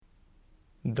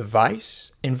The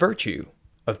vice and virtue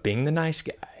of being the nice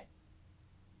guy.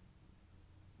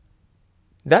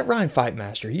 That Ryan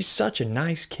Fightmaster, he's such a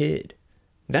nice kid.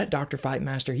 That Dr.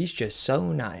 Fightmaster, he's just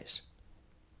so nice.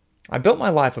 I built my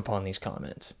life upon these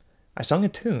comments. I sung a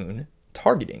tune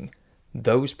targeting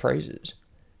those praises.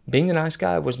 Being the nice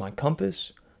guy was my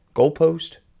compass,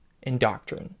 goalpost, and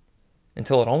doctrine,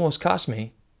 until it almost cost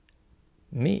me.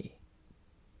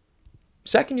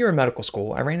 Second year of medical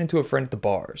school, I ran into a friend at the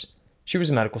bars. She was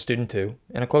a medical student too,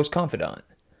 and a close confidant.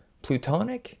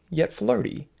 Plutonic, yet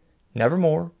flirty. Never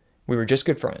more. We were just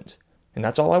good friends. And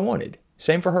that's all I wanted.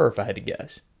 Same for her if I had to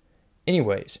guess.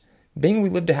 Anyways, being we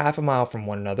lived a half a mile from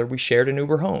one another, we shared an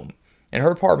Uber home, and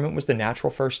her apartment was the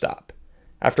natural first stop.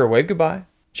 After a wave goodbye,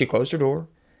 she closed her door,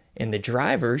 and the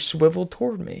driver swiveled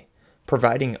toward me,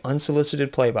 providing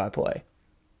unsolicited play-by-play.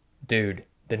 Dude,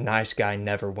 the nice guy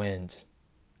never wins.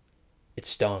 It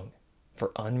stung,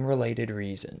 for unrelated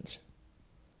reasons.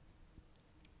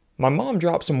 My mom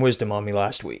dropped some wisdom on me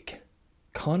last week.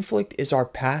 Conflict is our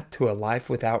path to a life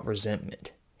without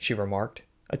resentment, she remarked,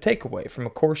 a takeaway from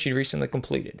a course she recently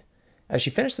completed. As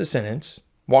she finished the sentence,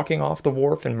 walking off the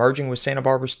wharf and merging with Santa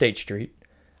Barbara State Street,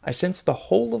 I sensed the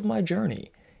whole of my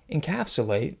journey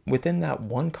encapsulate within that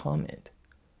one comment.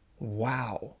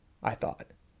 Wow, I thought.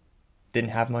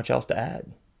 Didn't have much else to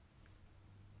add.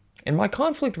 In my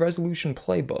conflict resolution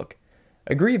playbook,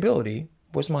 agreeability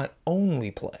was my only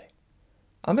play.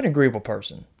 I'm an agreeable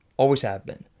person, always have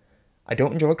been. I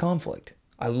don't enjoy conflict.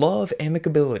 I love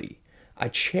amicability. I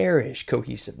cherish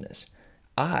cohesiveness.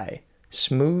 I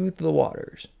smooth the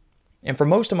waters. And for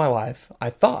most of my life,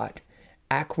 I thought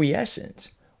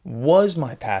acquiescence was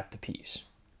my path to peace.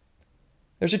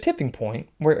 There's a tipping point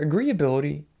where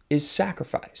agreeability is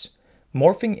sacrifice,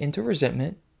 morphing into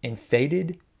resentment and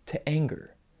faded to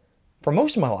anger. For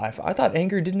most of my life, I thought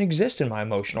anger didn't exist in my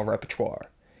emotional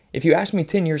repertoire. If you asked me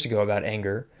 10 years ago about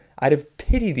anger, I'd have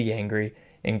pitied the angry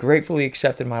and gratefully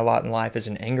accepted my lot in life as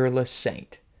an angerless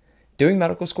saint. Doing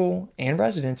medical school and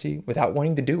residency without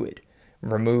wanting to do it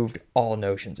removed all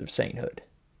notions of sainthood.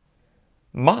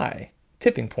 My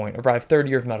tipping point arrived third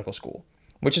year of medical school,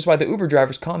 which is why the Uber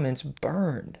driver's comments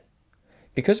burned.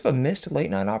 Because of a missed late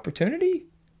night opportunity?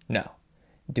 No.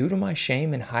 Due to my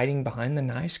shame and hiding behind the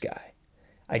nice guy.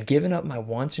 I'd given up my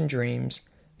wants and dreams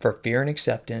for fear and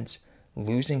acceptance,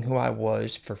 losing who I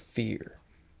was for fear.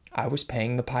 I was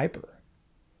paying the piper.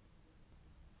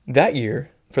 That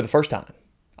year, for the first time,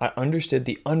 I understood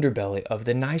the underbelly of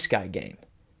the nice guy game.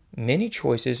 Many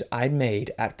choices I'd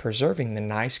made at preserving the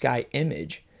nice guy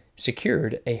image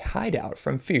secured a hideout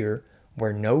from fear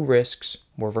where no risks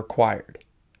were required.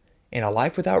 And a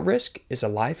life without risk is a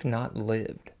life not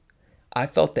lived. I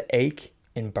felt the ache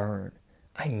and burn.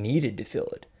 I needed to feel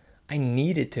it. I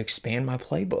needed to expand my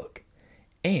playbook.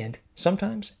 And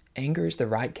sometimes anger is the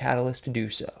right catalyst to do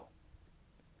so.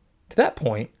 To that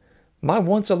point, my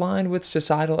wants aligned with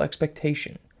societal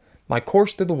expectation. My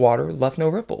course through the water left no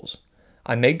ripples.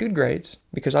 I made good grades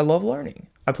because I love learning.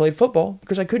 I played football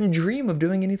because I couldn't dream of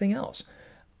doing anything else.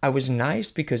 I was nice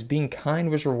because being kind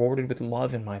was rewarded with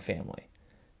love in my family.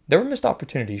 There were missed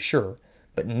opportunities, sure,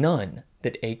 but none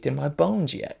that ached in my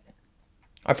bones yet.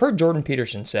 I've heard Jordan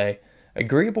Peterson say,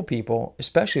 agreeable people,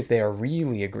 especially if they are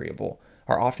really agreeable,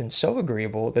 are often so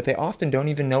agreeable that they often don't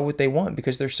even know what they want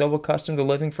because they're so accustomed to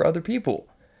living for other people.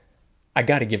 I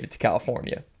gotta give it to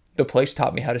California. The place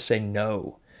taught me how to say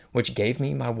no, which gave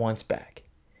me my wants back.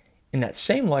 In that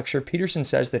same lecture, Peterson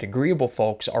says that agreeable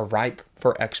folks are ripe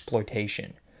for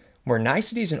exploitation. Where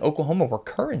niceties in Oklahoma were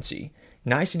currency,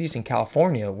 niceties in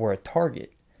California were a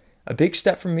target. A big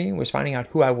step for me was finding out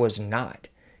who I was not.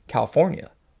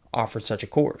 California offered such a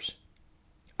course.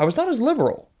 I was not as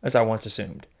liberal as I once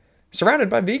assumed. Surrounded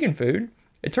by vegan food,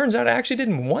 it turns out I actually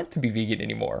didn't want to be vegan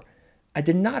anymore. I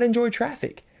did not enjoy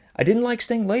traffic. I didn't like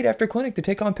staying late after clinic to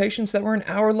take on patients that were an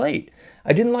hour late.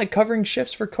 I didn't like covering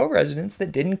shifts for co-residents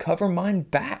that didn't cover mine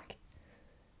back.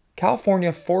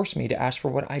 California forced me to ask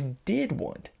for what I did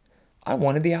want. I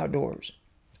wanted the outdoors.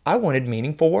 I wanted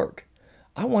meaningful work.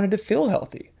 I wanted to feel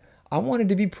healthy. I wanted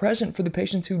to be present for the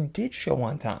patients who did show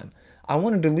on time. I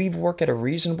wanted to leave work at a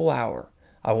reasonable hour.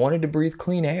 I wanted to breathe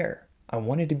clean air. I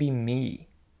wanted to be me.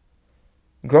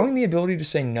 Growing the ability to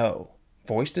say no,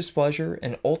 voice displeasure,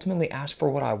 and ultimately ask for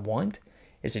what I want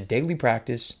is a daily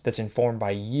practice that's informed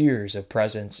by years of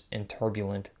presence in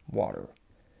turbulent water.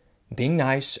 Being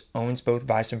nice owns both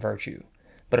vice and virtue,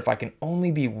 but if I can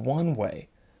only be one way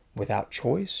without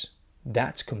choice,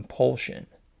 that's compulsion,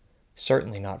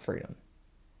 certainly not freedom.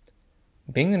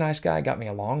 Being the nice guy got me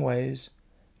a long ways,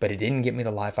 but it didn't get me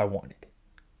the life I wanted.